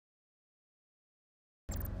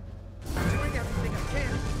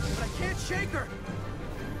shaker!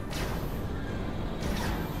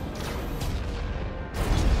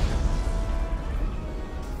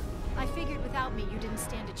 I figured without me, you didn't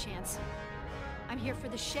stand a chance. I'm here for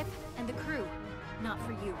the ship and the crew, not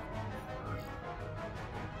for you.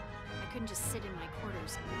 I couldn't just sit in my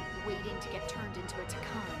quarters, waiting to get turned into a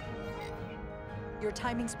Takan. Your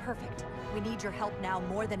timing's perfect. We need your help now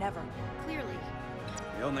more than ever. Clearly.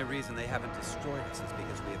 The only reason they haven't destroyed us is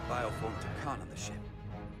because we have bioformed Takan on the ship.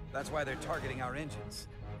 That's why they're targeting our engines.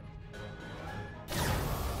 If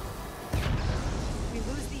we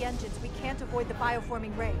lose the engines, we can't avoid the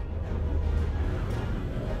bioforming ray.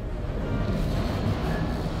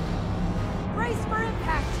 Brace for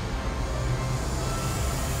impact!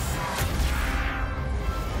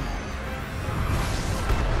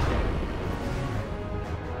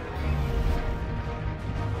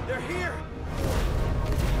 They're here!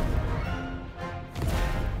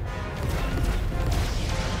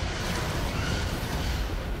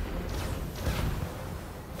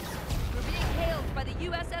 We're being hailed by the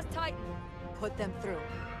USS Titan. Put them through.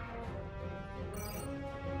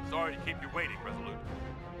 Sorry to keep you waiting, Resolute.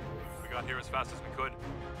 We got here as fast as we could.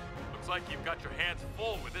 Looks like you've got your hands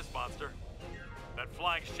full with this monster. That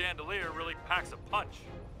flying chandelier really packs a punch.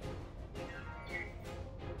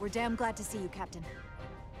 We're damn glad to see you, Captain.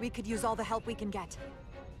 We could use all the help we can get.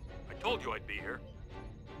 I told you I'd be here.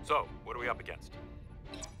 So, what are we up against?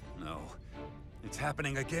 No. It's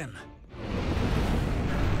happening again.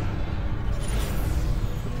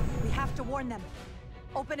 We have to warn them.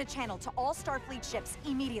 Open a channel to all Starfleet ships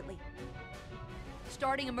immediately.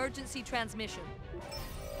 Starting emergency transmission.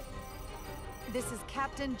 This is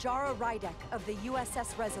Captain Jara Rydek of the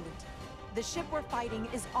USS Resolute. The ship we're fighting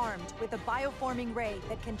is armed with a bioforming ray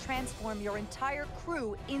that can transform your entire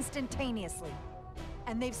crew instantaneously.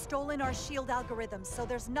 And they've stolen our shield algorithms, so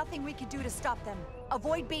there's nothing we can do to stop them.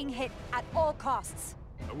 Avoid being hit at all costs.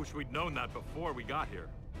 I wish we'd known that before we got here.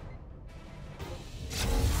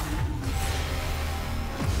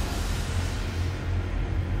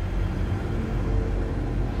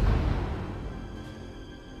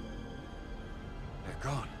 They're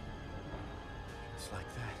gone. Just like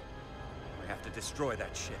that. We have to destroy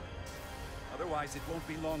that ship. Otherwise, it won't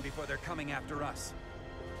be long before they're coming after us.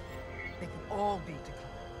 They could all be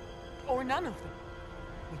declared. Or none of them.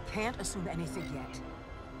 We can't assume anything yet.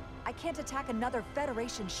 I can't attack another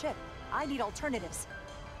Federation ship. I need alternatives.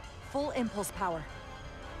 Full impulse power.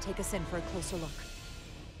 Take us in for a closer look.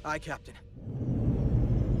 Aye, Captain.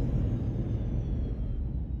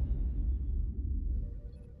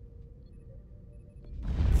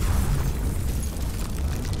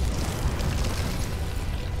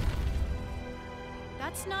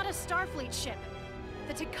 That's not a Starfleet ship.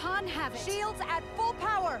 The Takan have it. Shields at full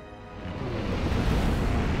power!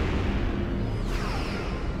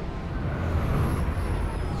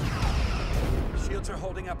 Shields are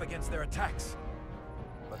holding up against their attacks.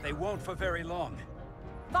 But they won't for very long.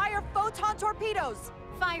 Fire photon torpedoes!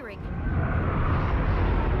 Firing.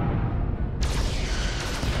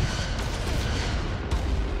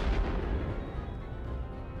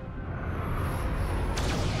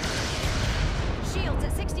 Shields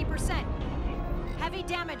at 60%. Heavy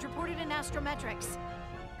damage reported in astrometrics.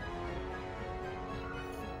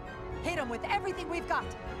 Hit them with everything we've got.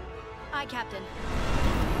 Aye, Captain.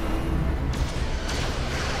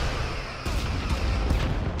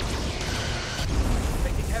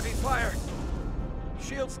 Taking heavy fire.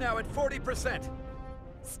 Shields now at 40%.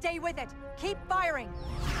 Stay with it. Keep firing.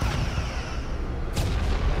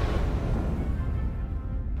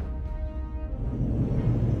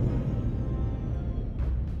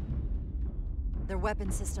 Their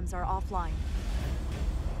weapon systems are offline.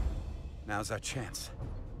 Now's our chance.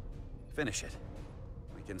 Finish it.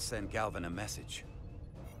 We can send Galvin a message.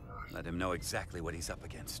 Let him know exactly what he's up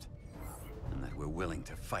against. And that we're willing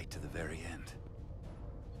to fight to the very end.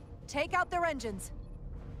 Take out their engines.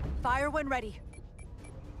 Fire when ready.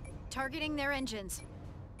 Targeting their engines.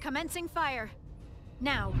 Commencing fire.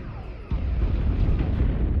 Now.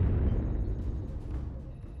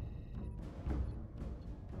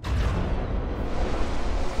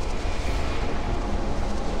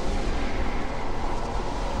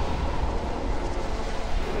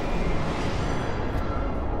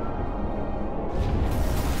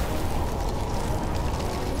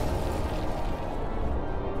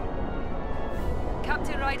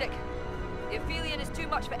 Captain Rydek, the Aphelion is too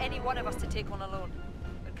much for any one of us to take on alone.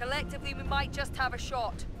 But collectively, we might just have a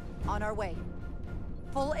shot. On our way.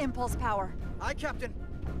 Full impulse power. Aye, Captain.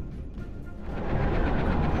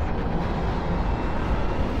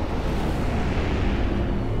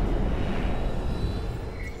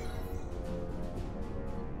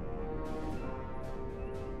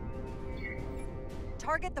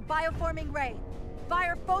 target the bioforming ray.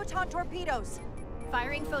 Fire photon torpedoes.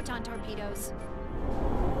 Firing photon torpedoes.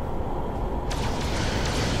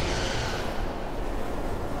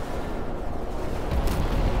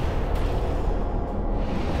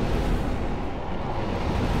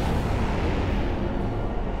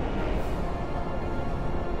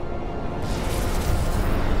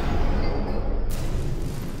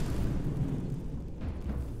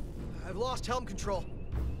 I've lost helm control.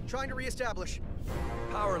 Trying to re-establish.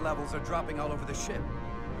 Power levels are dropping all over the ship,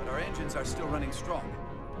 but our engines are still running strong.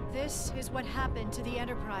 This is what happened to the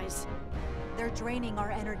Enterprise. They're draining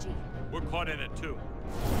our energy. We're caught in it too.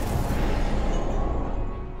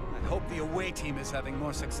 I hope the away team is having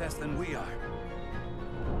more success than we are.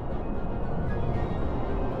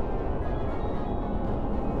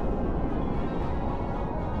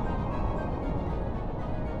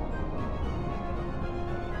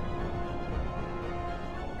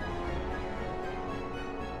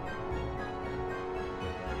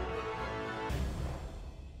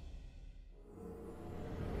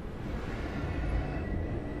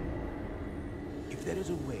 If there is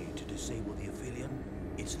a way to disable the Aphelion,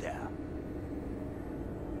 it's there.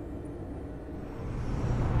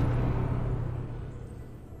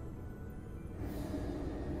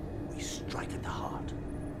 We strike at the heart.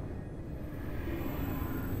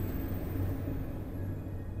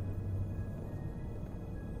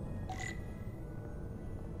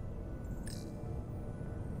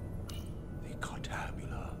 The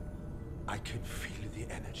Cartabula. I can feel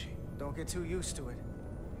the energy. Don't get too used to it.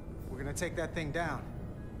 We're gonna take that thing down.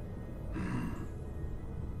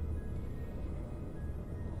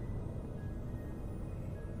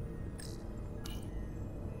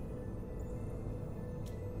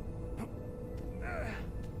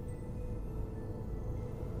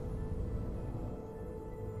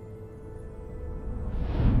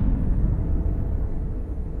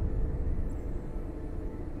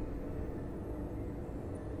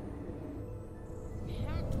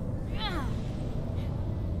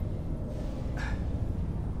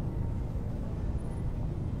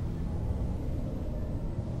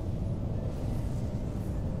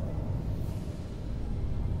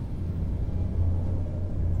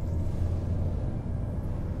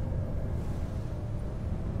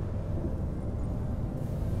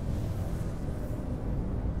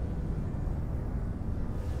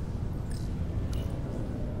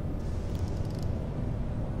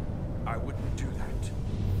 I wouldn't do that.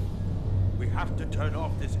 We have to turn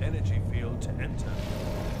off this energy field to enter.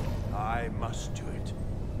 I must do it.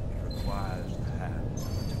 It requires the hands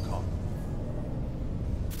of the Decon.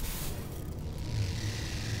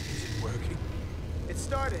 Is it working? It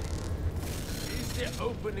started. Is the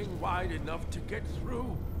opening wide enough to get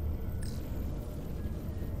through?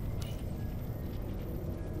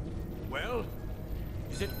 Well,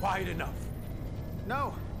 is it wide enough?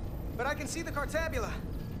 No, but I can see the Cartabula.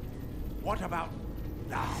 What about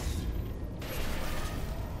now?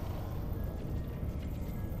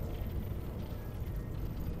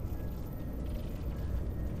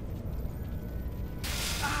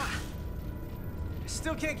 I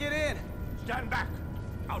still can't get in. Stand back!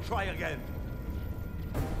 I'll try again.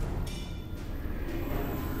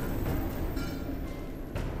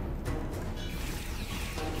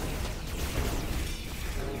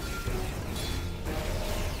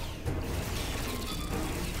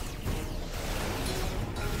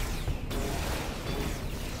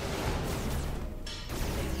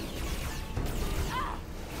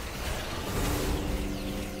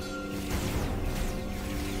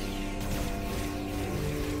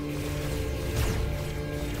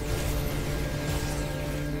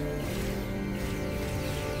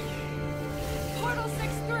 Portal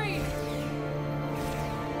 6-3!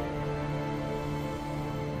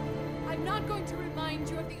 I'm not going to remind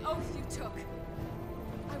you of the oath you took.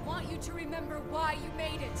 I want you to remember why you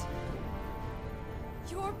made it.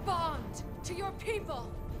 Your bond to your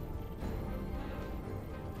people.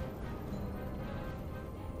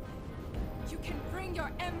 You can bring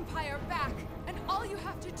your empire back, and all you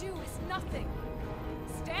have to do is nothing.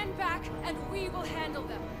 Stand back, and we will handle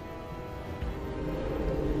them.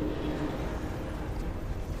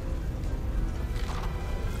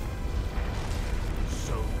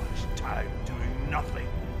 So much time doing nothing.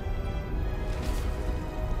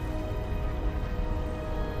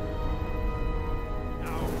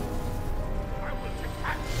 Now, I will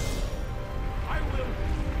attack. I will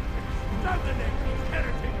exterminate these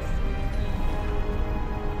heretics.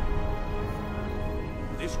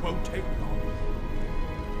 This won't take long.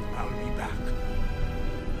 I'll be back.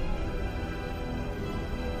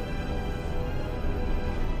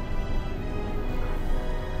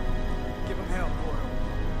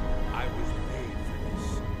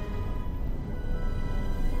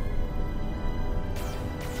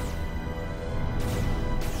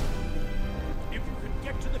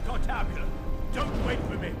 Tabula. Don't wait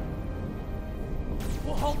for me.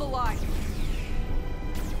 We'll hold the line.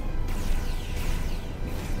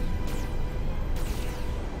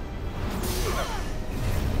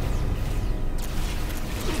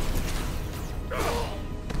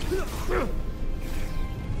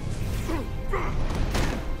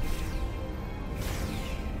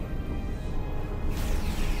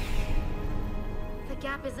 The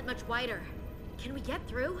gap isn't much wider. Can we get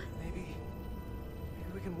through? Maybe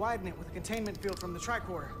we can widen it with a containment field from the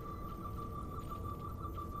tricorder.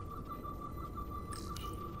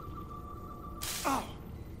 Oh!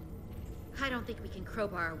 I don't think we can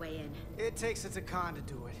crowbar our way in. It takes a Takan to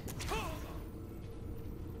do it.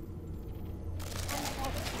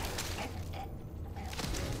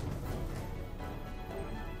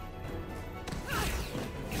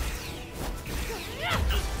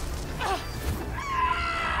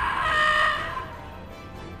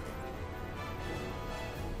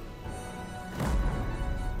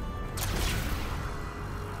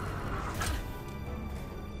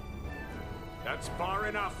 That's far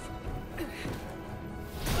enough.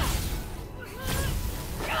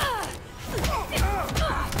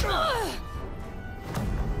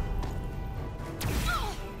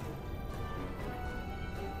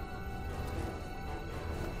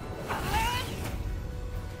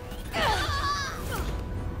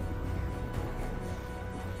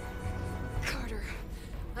 Carter,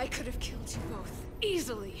 I could have killed you both,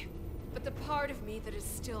 easily. But the part of me that is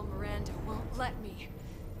still Miranda won't let me.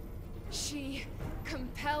 She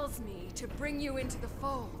compels me to bring you into the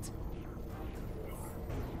fold.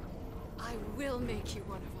 I will make you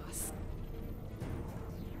one of us.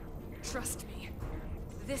 Trust me,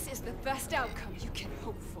 this is the best outcome you can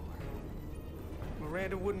hope for.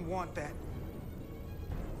 Miranda wouldn't want that.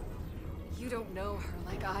 You don't know her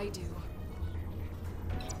like I do.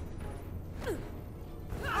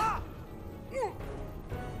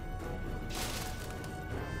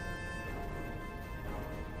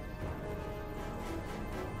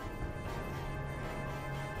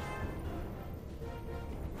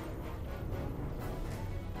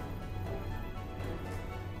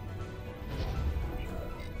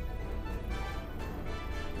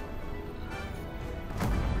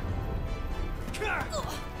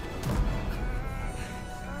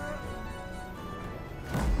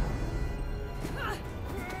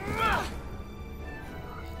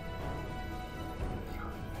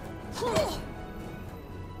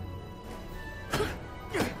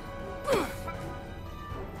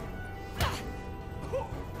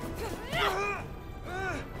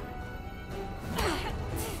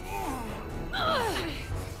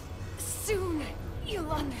 Soon,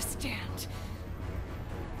 you'll understand.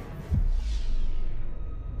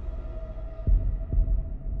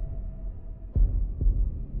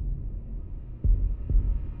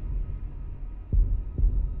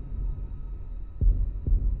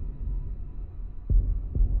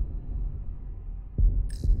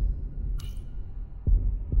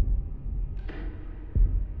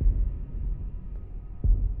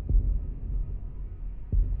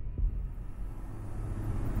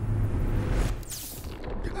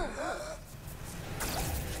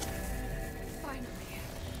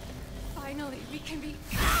 Finally, we can be...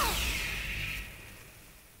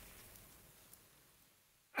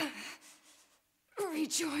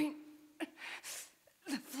 rejoin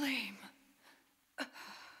the flame.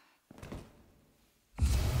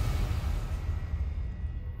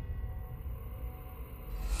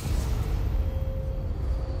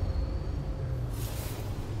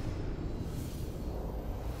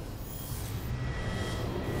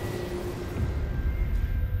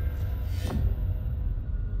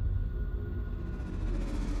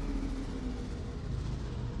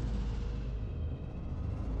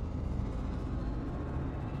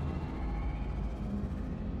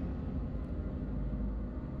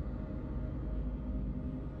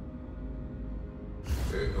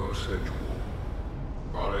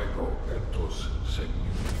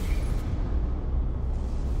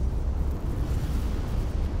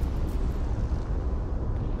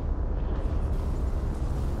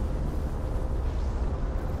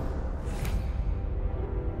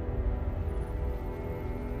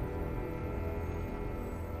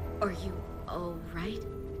 Are you all right?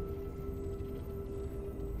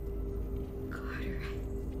 Carter,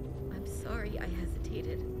 I'm sorry I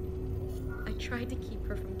hesitated. I tried to keep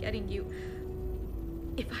her from getting you.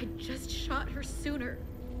 If I'd just shot her sooner,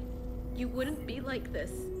 you wouldn't be like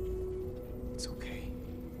this. It's okay.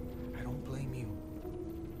 I don't blame you.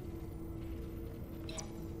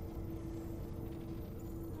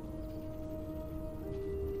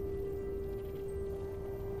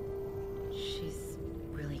 She's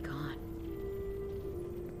really gone.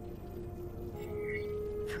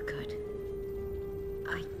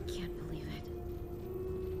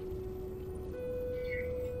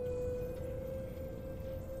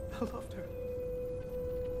 I loved her.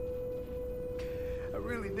 I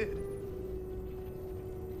really did.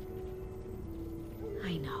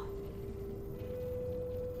 I know.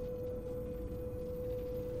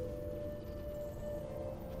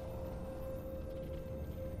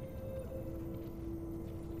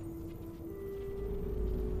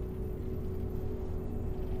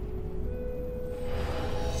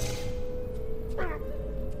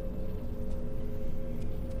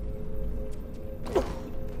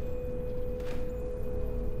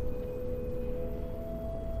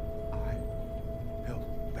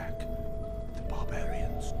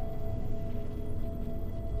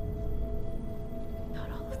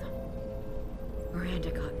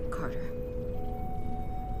 Miranda got Carter.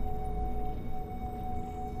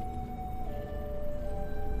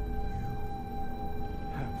 You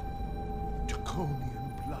have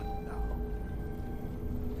Draconian blood now.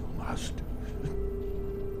 You must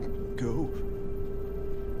go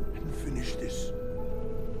and finish this,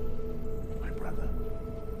 my brother.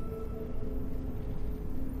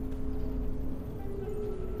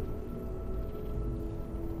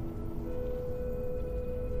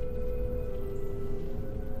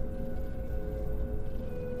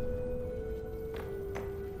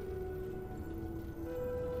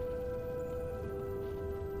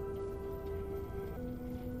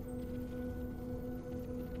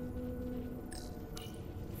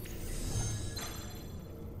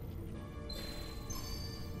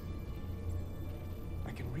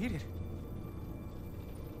 I can read it.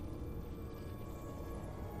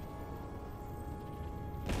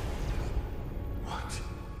 What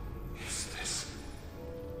is this?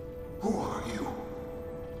 Who are you?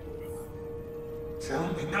 Tell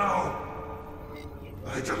me now.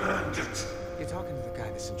 I demand it. You're talking to the guy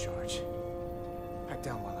that's in charge. Back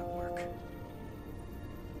down while I work.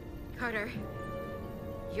 Carter,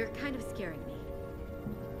 you're kind of scaring me.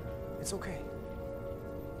 It's okay.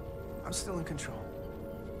 I'm still in control.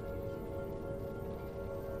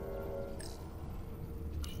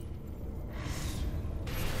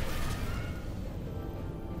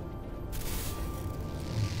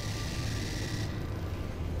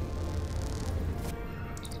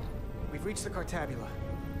 We've reached the Cartabula.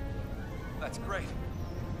 That's great.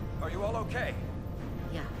 Are you all okay?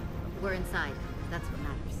 Yeah, we're inside. That's what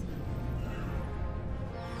matters.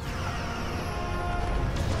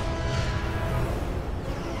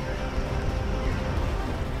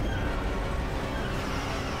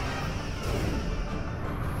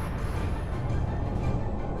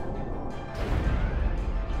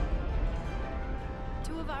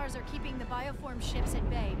 2 of ours are keeping the bioform ships at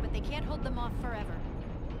bay, but they can't hold them off forever.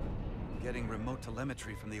 Getting remote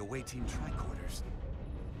telemetry from the away team tricorders.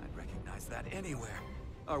 I'd recognize that anywhere.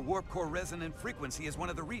 Our warp core resonant frequency is one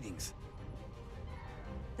of the readings.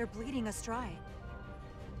 They're bleeding us dry.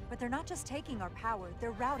 But they're not just taking our power,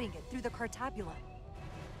 they're routing it through the Cartabula.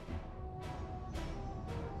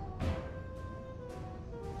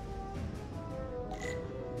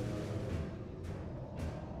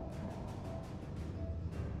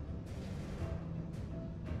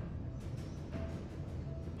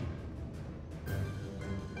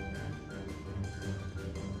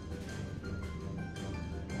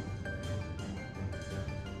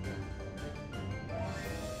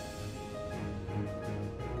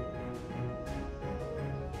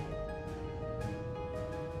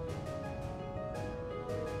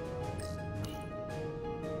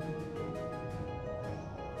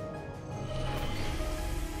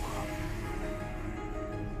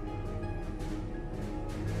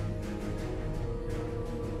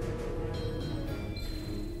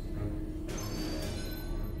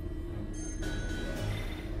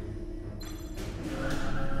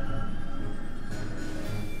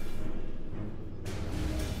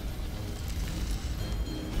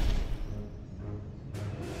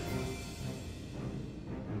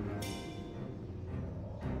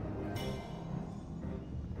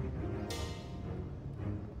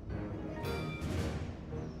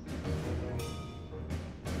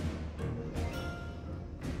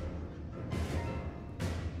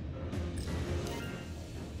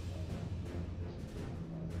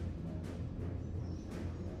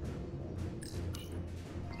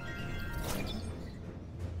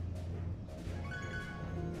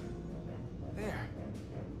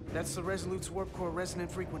 That's the Resolute's warp core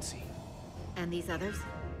resonant frequency. And these others?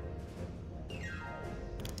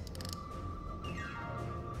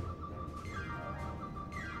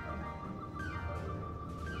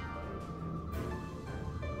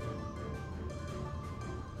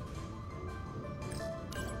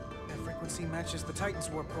 That frequency matches the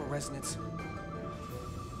Titan's warp core resonance.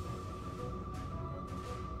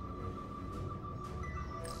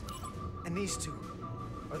 And these two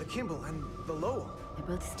are the Kimball and the Lowell. They're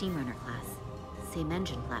both Steamrunner class. Same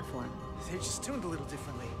engine platform. They're just tuned a little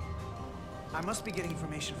differently. I must be getting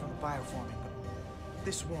information from the bioforming, but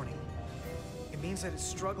this warning, it means that it's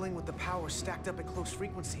struggling with the power stacked up at close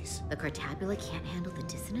frequencies. The Cartabula can't handle the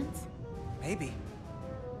dissonance? Maybe.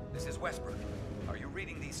 This is Westbrook. Are you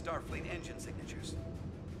reading these Starfleet engine signatures?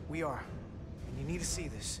 We are. And you need to see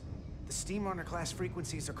this. The Steamrunner class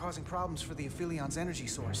frequencies are causing problems for the Aphilion's energy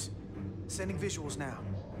source. Sending visuals now.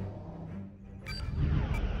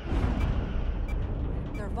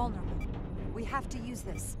 They're vulnerable. We have to use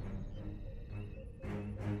this.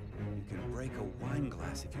 You can break a wine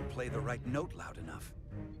glass if you play the right note loud enough.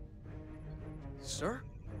 Sir?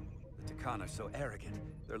 The Takan are so arrogant,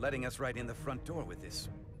 they're letting us right in the front door with this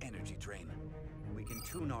energy drain. We can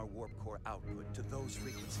tune our warp core output to those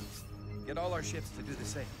frequencies. Get all our ships to do the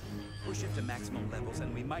same. Push it to maximum levels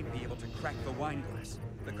and we might be able to crack the wine glass,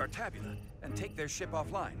 the Cartabula, and take their ship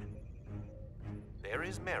offline. There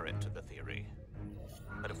is merit to the theory.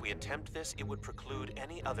 But if we attempt this, it would preclude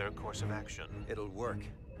any other course of action. It'll work.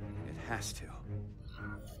 It has to.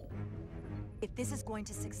 If this is going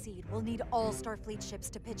to succeed, we'll need all Starfleet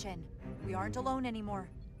ships to pitch in. We aren't alone anymore.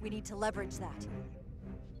 We need to leverage that.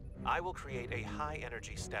 I will create a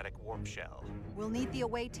high-energy static warp shell. We'll need the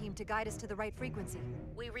away team to guide us to the right frequency.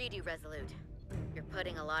 We read you, Resolute. You're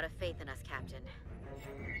putting a lot of faith in us, Captain.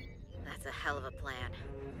 That's a hell of a plan.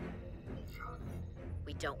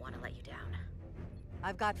 We don't want to let you down.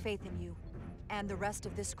 I've got faith in you, and the rest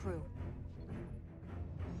of this crew.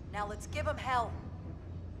 Now let's give them hell!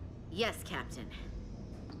 Yes, Captain.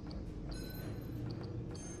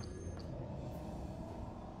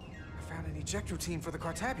 I found an ejector team for the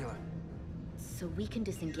Cartabula. So we can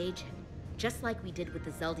disengage him, just like we did with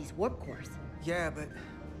the Zeldy's warp cores. Yeah, but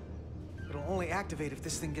it'll only activate if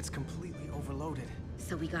this thing gets completely overloaded.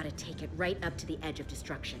 So we gotta take it right up to the edge of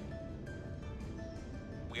destruction.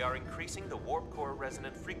 We are increasing the warp core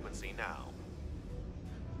resonant frequency now.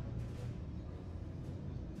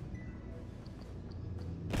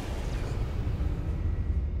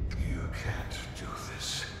 You can't do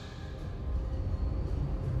this.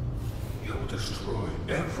 You'll destroy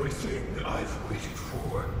everything I've waited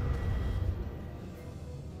for.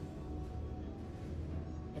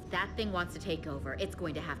 If that thing wants to take over, it's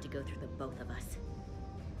going to have to go through the both of us.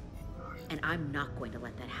 And I'm not going to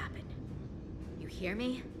let that happen. You hear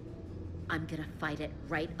me? I'm gonna fight it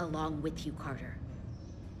right along with you, Carter.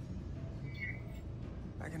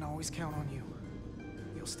 I can always count on you.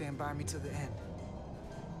 You'll stand by me to the end.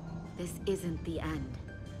 This isn't the end.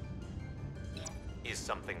 Is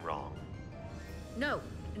something wrong? No,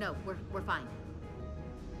 we're fine.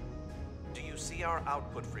 Do you see our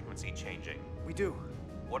output frequency changing? We do.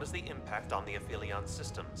 What is the impact on the Aphelion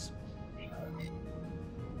systems?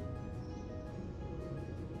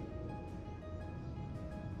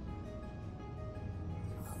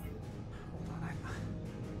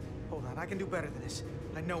 Hold on, I can do better than this.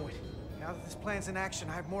 I know it. Now that this plan's in action,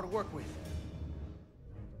 I have more to work with.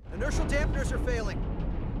 Inertial dampeners are failing.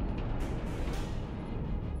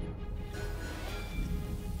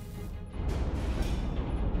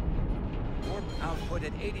 Warp output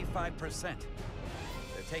at 85%.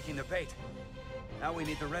 They're taking the bait. Now we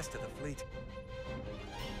need the rest of the fleet.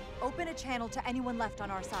 Open a channel to anyone left on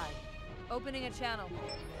our side. Opening a channel.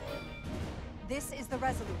 This is the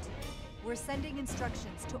Resolute. We're sending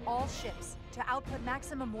instructions to all ships to output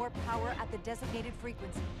maximum warp power at the designated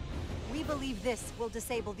frequency. We believe this will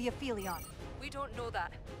disable the Aphelion. We don't know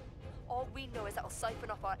that. All we know is it'll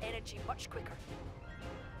siphon off our energy much quicker.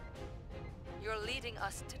 You're leading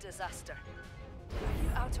us to disaster. Are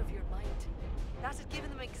you out of your mind? That has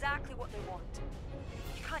given them exactly what they want.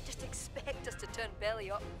 You can't just expect us to turn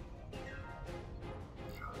belly up.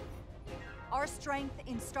 Our strength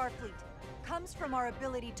in Starfleet comes from our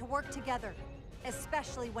ability to work together,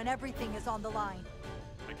 especially when everything is on the line.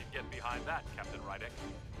 I can get behind that, Captain Rydek.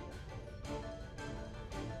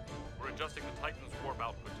 We're adjusting the Titan's warp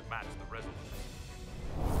output to match the resonance.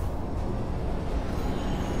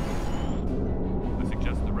 I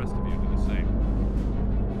suggest the rest of you do the same.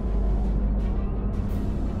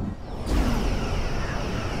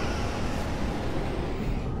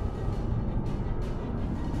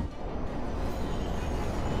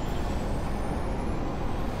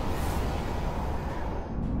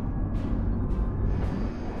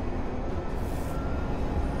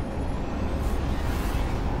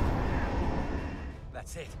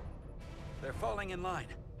 That's it. They're falling in line.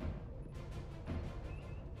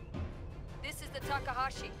 This is the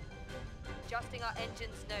Takahashi. Adjusting our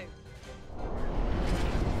engines now.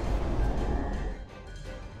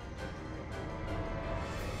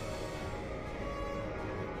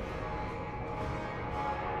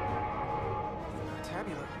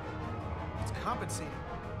 compensating,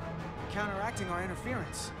 counteracting our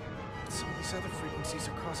interference. But some of these other frequencies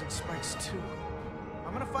are causing spikes too.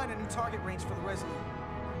 I'm gonna find a new target range for the Resolute.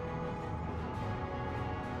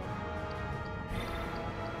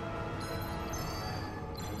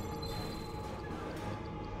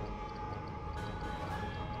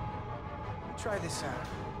 Try this out.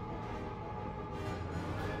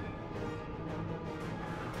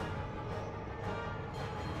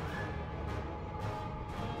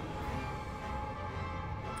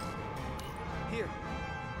 Here.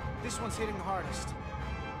 This one's hitting the hardest.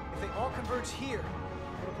 If they all converge here,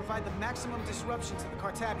 it'll provide the maximum disruption to the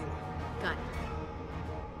Cartabula. Got it.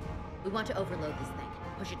 We want to overload this thing,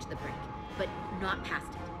 push it to the brink, but not past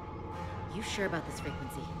it. You sure about this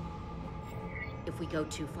frequency? If we go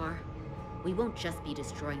too far, we won't just be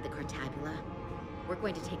destroying the Cartabula. We're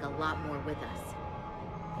going to take a lot more with us.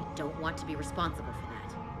 I don't want to be responsible for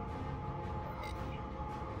that.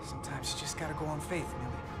 Sometimes you just gotta go on faith,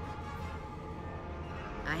 Millie.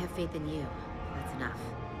 I have faith in you. That's enough.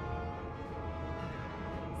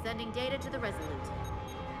 Sending data to the Resolute.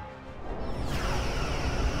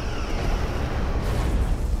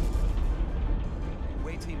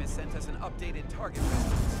 Way team has sent us an updated target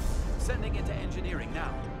response. Sending it to engineering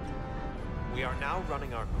now. We are now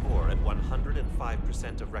running our core at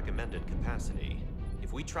 105% of recommended capacity.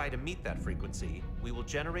 If we try to meet that frequency, we will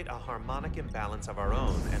generate a harmonic imbalance of our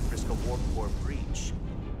own and risk a warp core breach.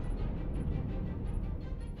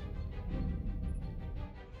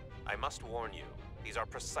 I must warn you, these are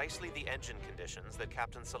precisely the engine conditions that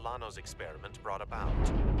Captain Solano's experiment brought about.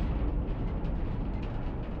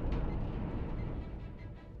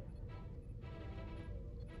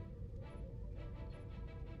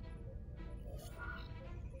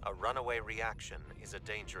 A runaway reaction is a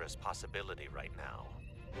dangerous possibility right now.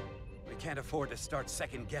 We can't afford to start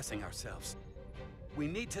second-guessing ourselves. We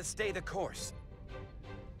need to stay the course.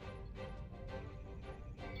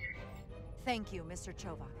 Thank you, Mr.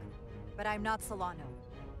 Chovak. But I'm not Solano,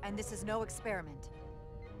 and this is no experiment.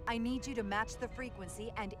 I need you to match the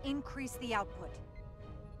frequency and increase the output.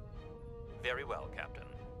 Very well, Captain.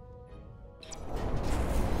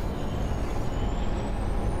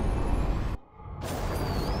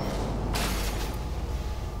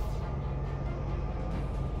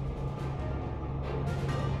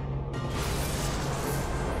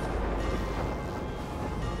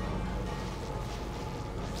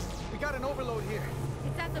 We got an overload here.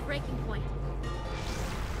 It's at the breaking point.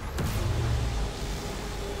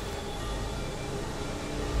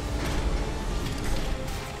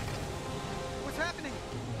 What's happening?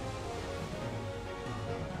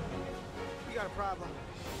 We got a problem.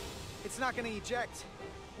 It's not gonna eject.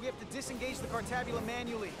 We have to disengage the Cartabula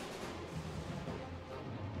manually.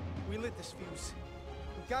 We lit this fuse.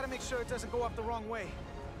 We've got to make sure it doesn't go off the wrong way.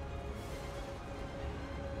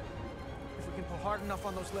 If we can pull hard enough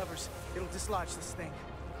on those levers, it'll dislodge this thing.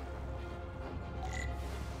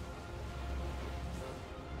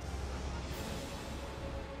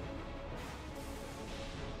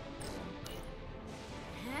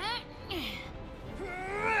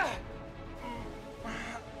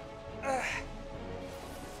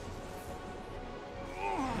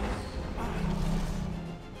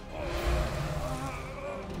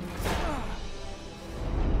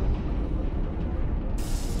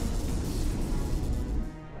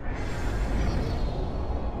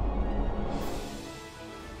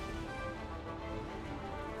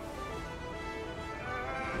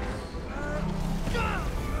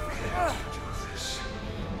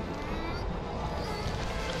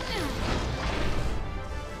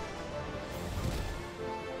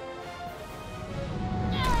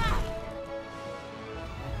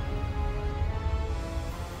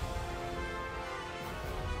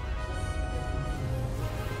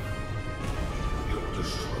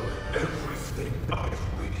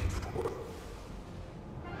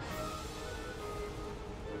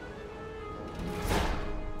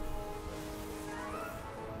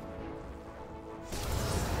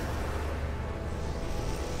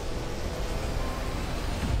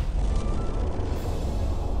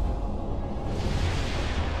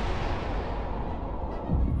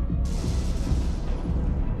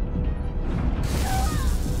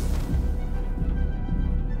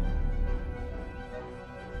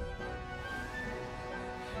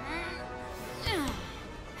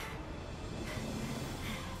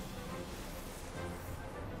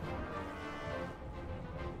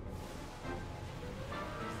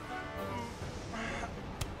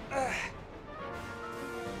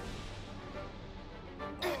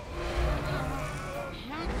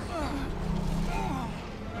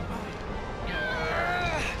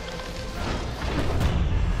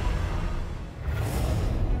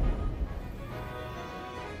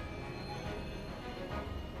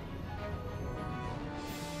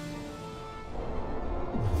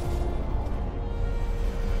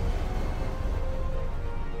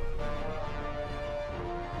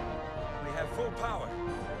 full power.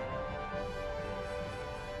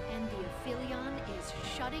 And the Aphelion is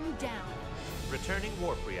shutting down. Returning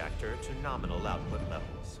warp reactor to nominal output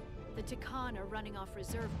levels. The Takan are running off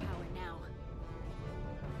reserve power now.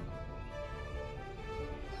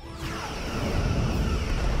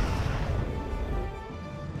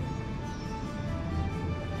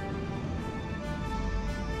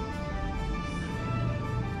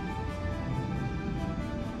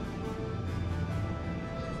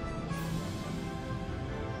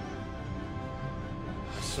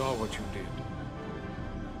 I saw what you did.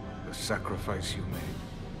 The sacrifice you made.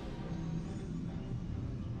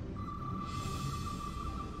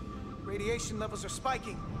 Radiation levels are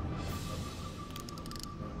spiking.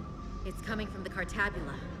 It's coming from the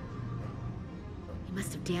Cartabula. He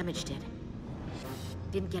must have damaged it.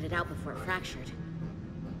 Didn't get it out before it fractured.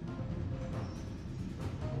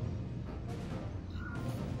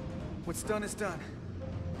 What's done is done.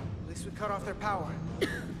 At least we cut off their power.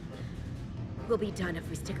 We'll be done if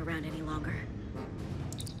we stick around any longer.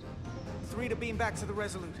 3 to beam back to the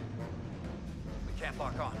Resolute. We can't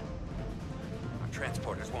lock on. Our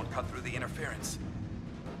transporters won't cut through the interference.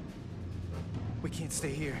 We can't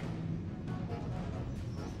stay here.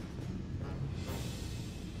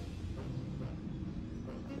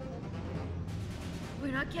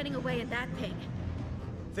 We're not getting away in that thing.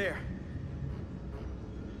 There.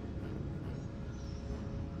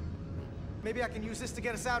 Maybe I can use this to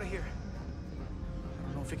get us out of here.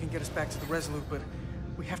 I don't know if it can get us back to the Resolute, but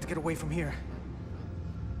we have to get away from here.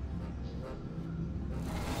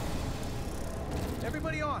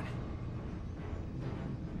 Everybody on!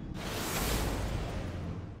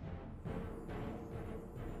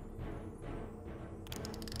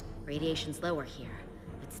 Radiation's lower here,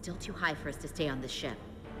 but still too high for us to stay on this ship.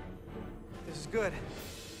 This is good,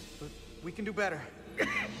 but we can do better.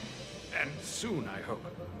 And soon, I hope.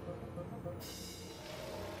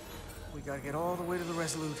 We gotta get all the way to the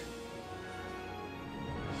Resolute.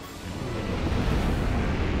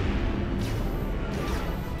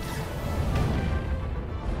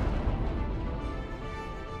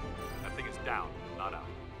 That thing is down, not out.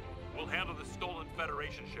 We'll handle the stolen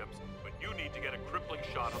Federation ships, but you need to get a crippling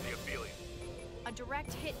shot on the Aphelion. A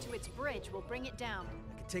direct hit to its bridge will bring it down.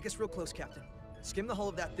 I can take us real close, Captain. Skim the hull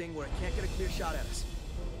of that thing where it can't get a clear shot at us.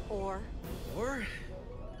 Or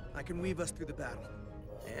I can weave us through the battle.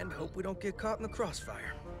 And hope we don't get caught in the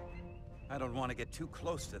crossfire. I don't want to get too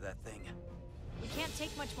close to that thing. We can't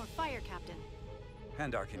take much more fire, Captain.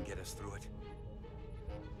 Handar can get us through it.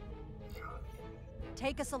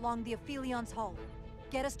 take us along the Aphelion's hull.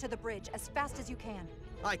 Get us to the bridge as fast as you can.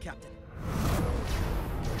 Aye, Captain.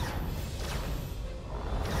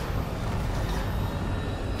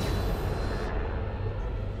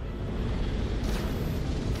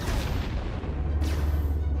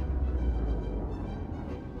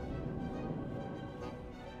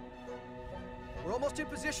 We're almost in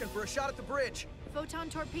position for a shot at the bridge. Photon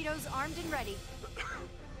torpedoes armed and ready.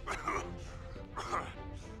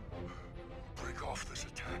 Break off this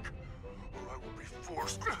attack, or I will be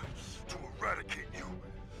forced to eradicate you.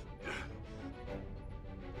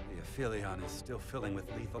 The Aphelion is still filling with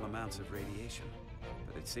lethal amounts of radiation,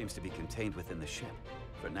 but it seems to be contained within the ship,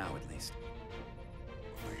 for now at least.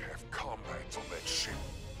 We have comrades on that ship,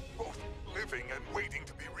 both living and waiting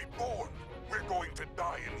to be reborn. We're going to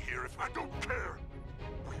die in here if I don't care.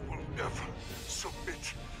 We will never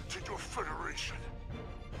submit to your Federation.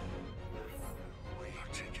 We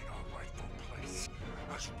are taking our rightful place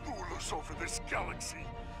as rulers over this galaxy.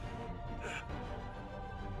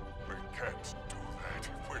 We can't do that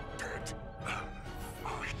if we're dead.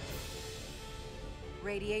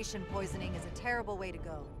 Radiation poisoning is a terrible way to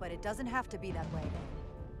go, but it doesn't have to be that way.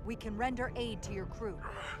 We can render aid to your crew.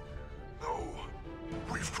 No.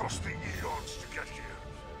 We've crossed the eons to get here.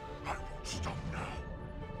 I won't stop now.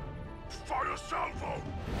 Fire salvo!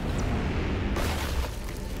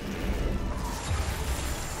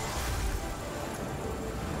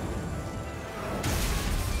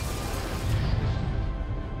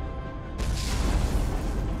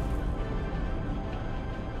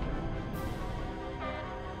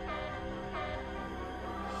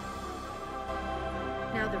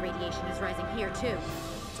 Now the radiation is rising here, too.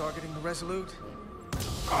 Targeting the Resolute?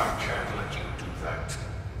 I can't let you do that.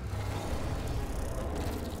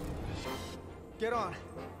 Get on.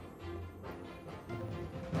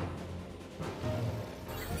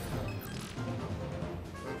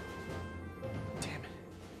 Damn it.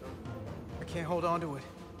 I can't hold on to it.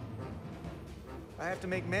 I have to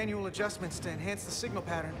make manual adjustments to enhance the signal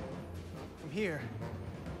pattern. From here.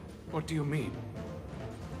 What do you mean?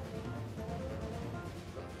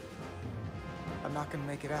 I I'm not gonna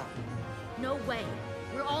make it out. No way.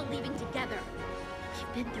 We're all leaving together.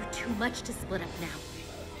 We've been through too much to split up now.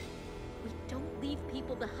 We don't leave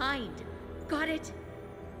people behind. Got it?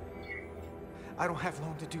 I don't have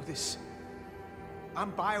long to do this.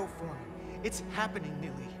 I'm bioforming. It's happening,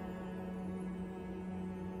 Nilly.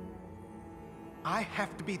 I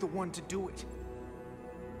have to be the one to do it.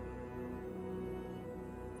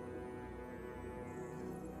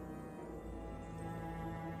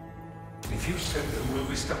 If you send them, we'll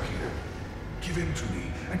be stuck here. Give in to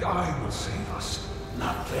me, and I will save us,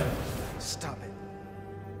 not them. Stop it.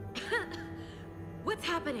 What's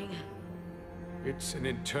happening? It's an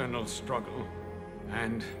internal struggle,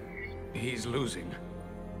 and he's losing.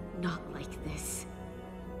 Not like this.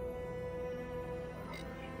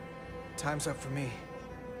 Time's up for me.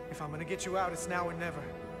 If I'm gonna get you out, it's now or never.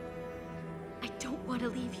 I don't want to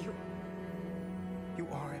leave you. You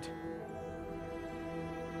aren't.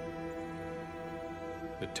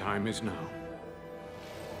 The time is now.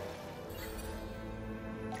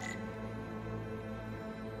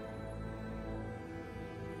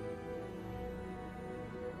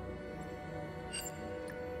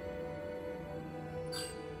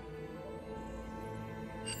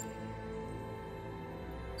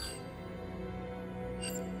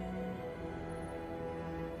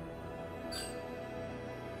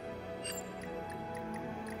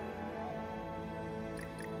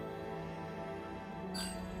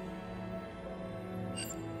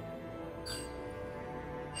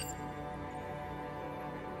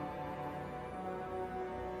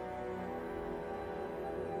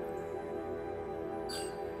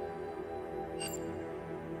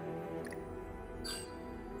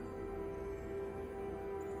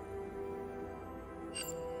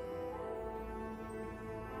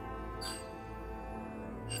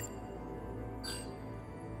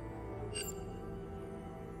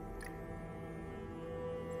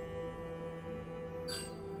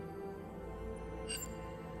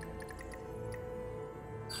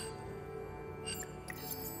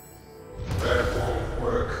 That won't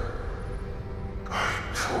work. I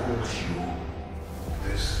told you,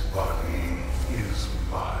 this body is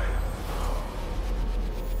mine.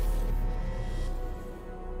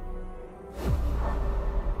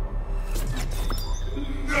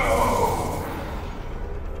 No!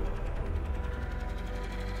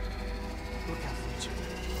 Look out for each other.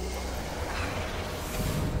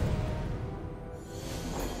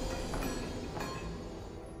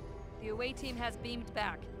 The away team has beamed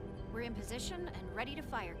back. We're in position and ready to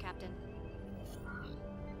fire, Captain.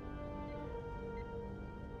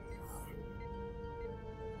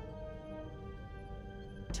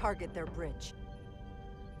 Target their bridge.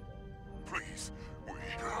 Please, we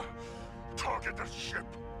target the ship.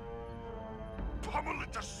 Pummel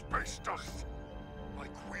it to space dust.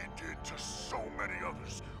 Like we did to so many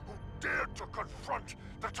others who dared to confront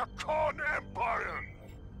the Takan Empire.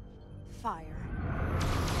 Fire.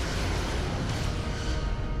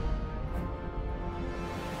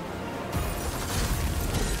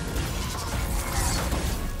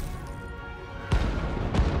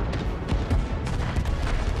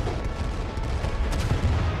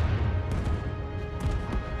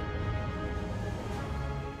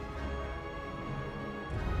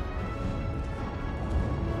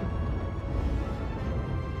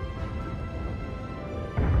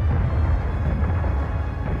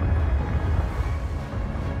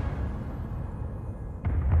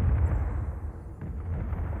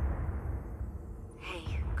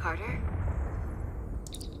 Carter?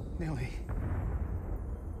 Nilly.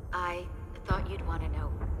 I thought you'd want to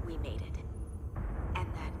know we made it. And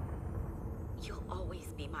that you'll always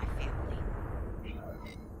be my family.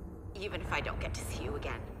 Even if I don't get to see you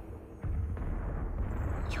again.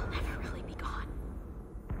 You'll never really be gone.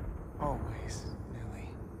 Always, Nilly.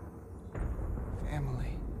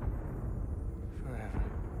 Family. Forever.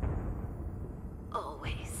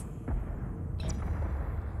 Always.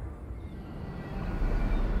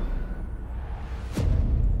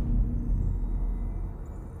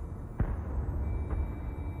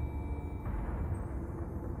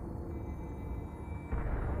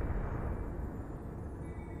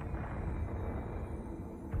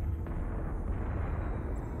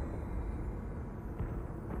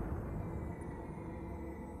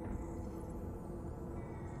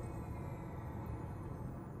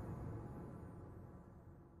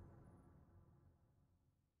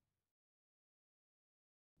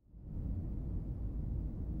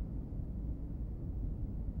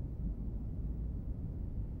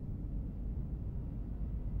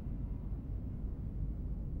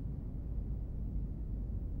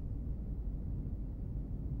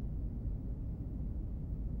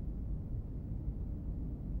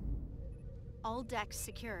 All decks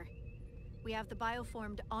secure. We have the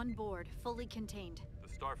bioformed on board, fully contained. The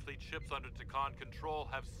Starfleet ships under Takan control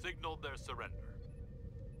have signaled their surrender.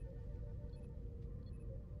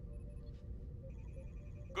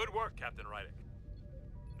 Good work, Captain Rydick.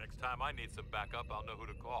 Next time I need some backup, I'll know who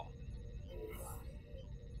to call.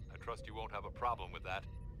 I trust you won't have a problem with that.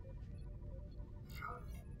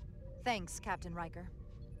 Thanks, Captain Riker.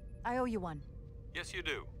 I owe you one. Yes, you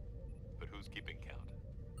do. But who's keeping count?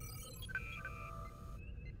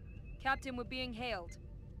 Captain, we're being hailed.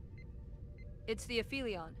 It's the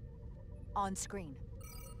Aphelion. On screen.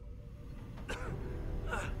 The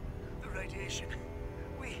radiation.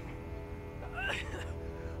 We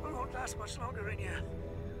won't last much longer in here.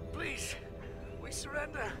 Please, we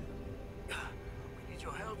surrender. We need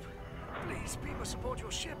your help. Please, beam us aboard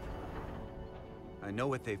your ship. I know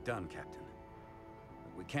what they've done, Captain.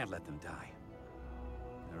 But we can't let them die.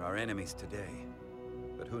 They're our enemies today,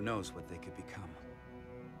 but who knows what they could become.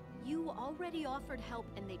 You already offered help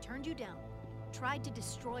and they turned you down. Tried to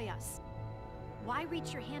destroy us. Why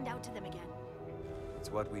reach your hand out to them again?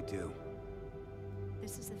 It's what we do.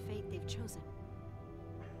 This is the fate they've chosen.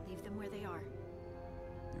 Leave them where they are.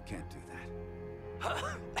 You can't do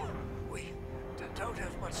that. We don't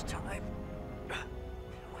have much time.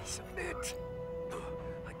 We submit.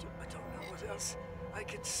 I don't know what else I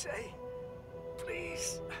can say.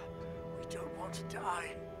 Please, we don't want to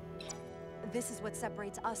die. This is what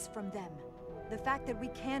separates us from them. The fact that we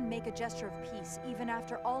can make a gesture of peace even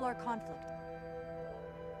after all our conflict.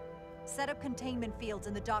 Set up containment fields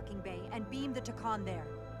in the docking bay and beam the Takan there.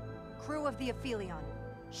 Crew of the Aphelion,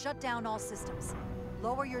 shut down all systems.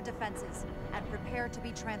 Lower your defenses and prepare to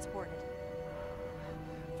be transported.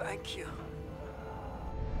 Thank you.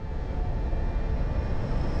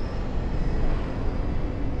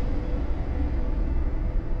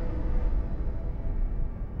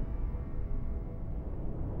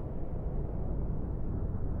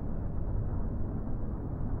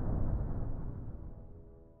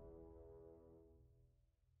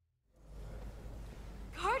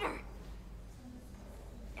 Carter!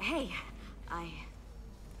 Hey,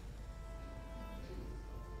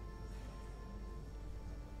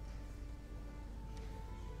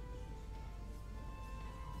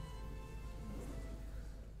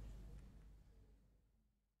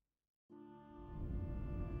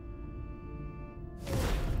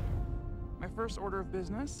 My first order of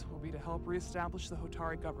business will be to help reestablish the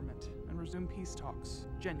Hotari government and resume peace talks,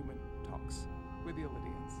 genuine talks, with the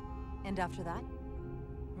Illidians. And after that?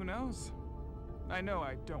 Who knows? I know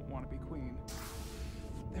I don't want to be queen.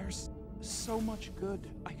 There's so much good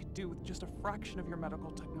I could do with just a fraction of your medical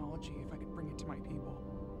technology if I could bring it to my people.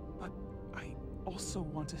 But I also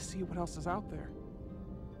want to see what else is out there.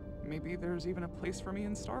 Maybe there's even a place for me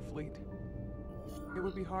in Starfleet. It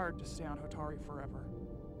would be hard to stay on Hotari forever.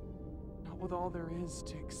 Not with all there is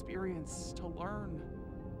to experience, to learn.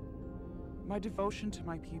 My devotion to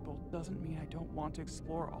my people doesn't mean I don't want to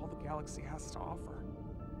explore all the galaxy has to offer.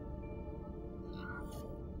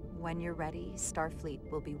 When you're ready,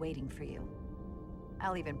 Starfleet will be waiting for you.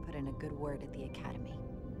 I'll even put in a good word at the Academy.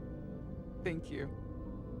 Thank you.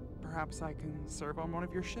 Perhaps I can serve on one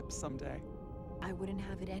of your ships someday. I wouldn't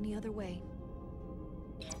have it any other way.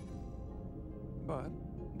 But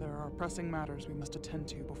there are pressing matters we must attend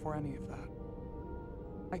to before any of that.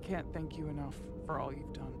 I can't thank you enough for all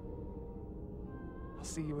you've done. I'll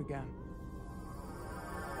see you again.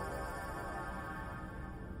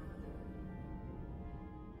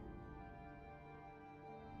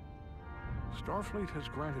 Starfleet has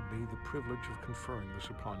granted me the privilege of conferring this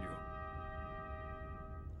upon you.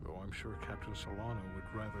 Though I'm sure Captain Solano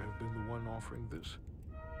would rather have been the one offering this.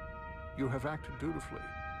 You have acted dutifully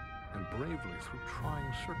and bravely through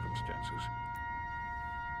trying circumstances.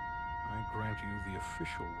 I grant you the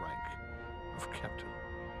official rank of Captain.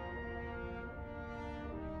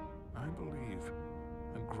 I believe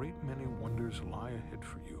a great many wonders lie ahead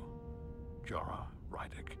for you, Jara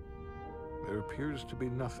Rydick. There appears to be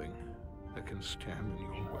nothing that can stand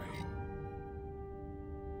in your way.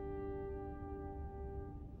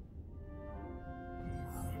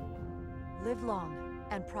 Live long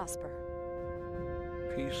and prosper.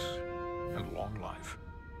 Peace and long life.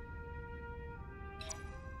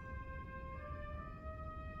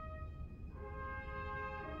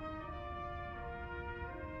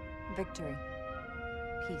 Victory.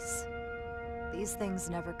 Peace. These things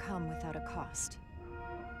never come without a cost.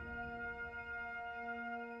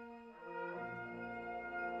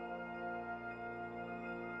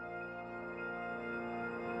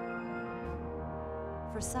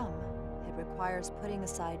 For some, it requires putting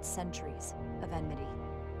aside centuries of enmity.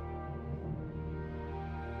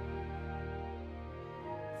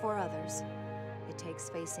 For others, it takes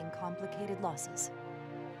facing complicated losses.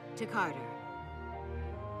 To Carter.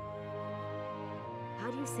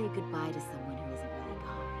 How do you say goodbye to someone who isn't really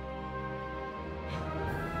gone?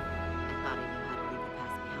 I thought I knew how to leave the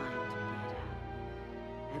past behind, but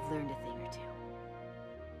I've learned a thing or two.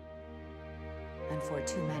 And for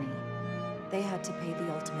too many, they had to pay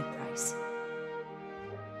the ultimate price.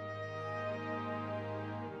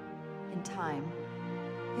 In time,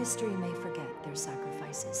 history may forget their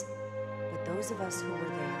sacrifices, but those of us who were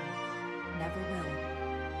there never will.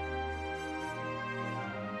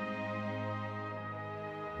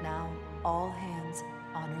 Now, all hands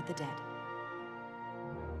honor the dead.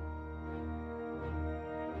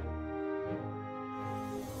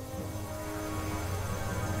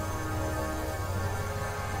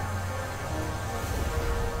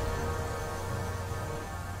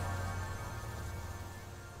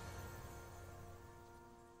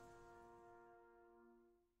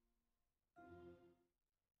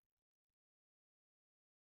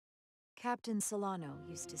 Captain Solano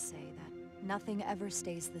used to say that nothing ever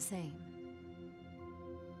stays the same.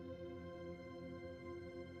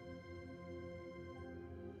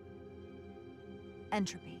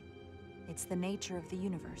 Entropy. It's the nature of the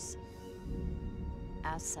universe.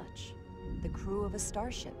 As such, the crew of a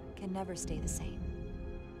starship can never stay the same.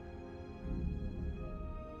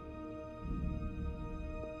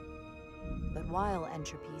 But while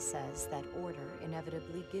entropy says that order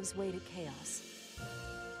inevitably gives way to chaos,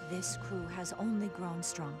 this crew has only grown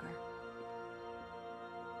stronger.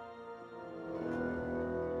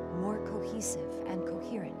 More cohesive and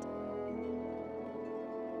coherent.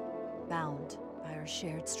 Bound by our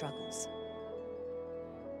shared struggles.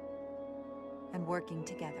 And working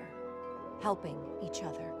together, helping each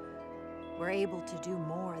other, we're able to do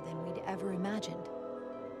more than we'd ever imagined.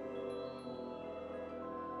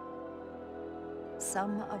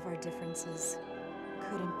 Some of our differences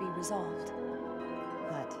couldn't be resolved.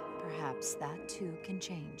 But perhaps that too can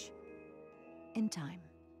change. In time.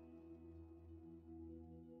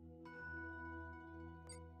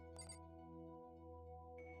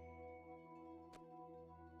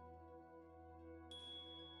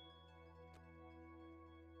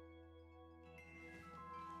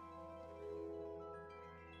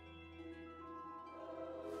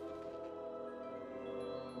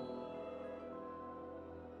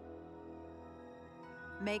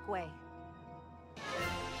 Make way.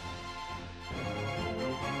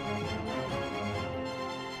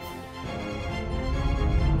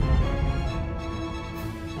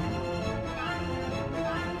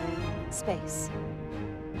 Space,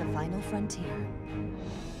 the final frontier.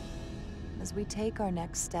 As we take our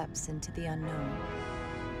next steps into the unknown,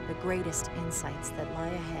 the greatest insights that lie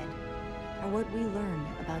ahead are what we learn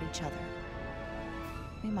about each other.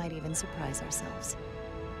 We might even surprise ourselves.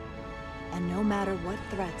 And no matter what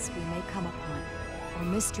threats we may come upon, or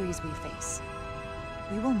mysteries we face,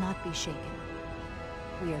 we will not be shaken.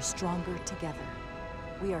 We are stronger together.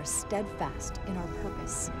 We are steadfast in our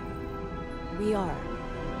purpose. We are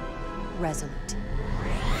resolute.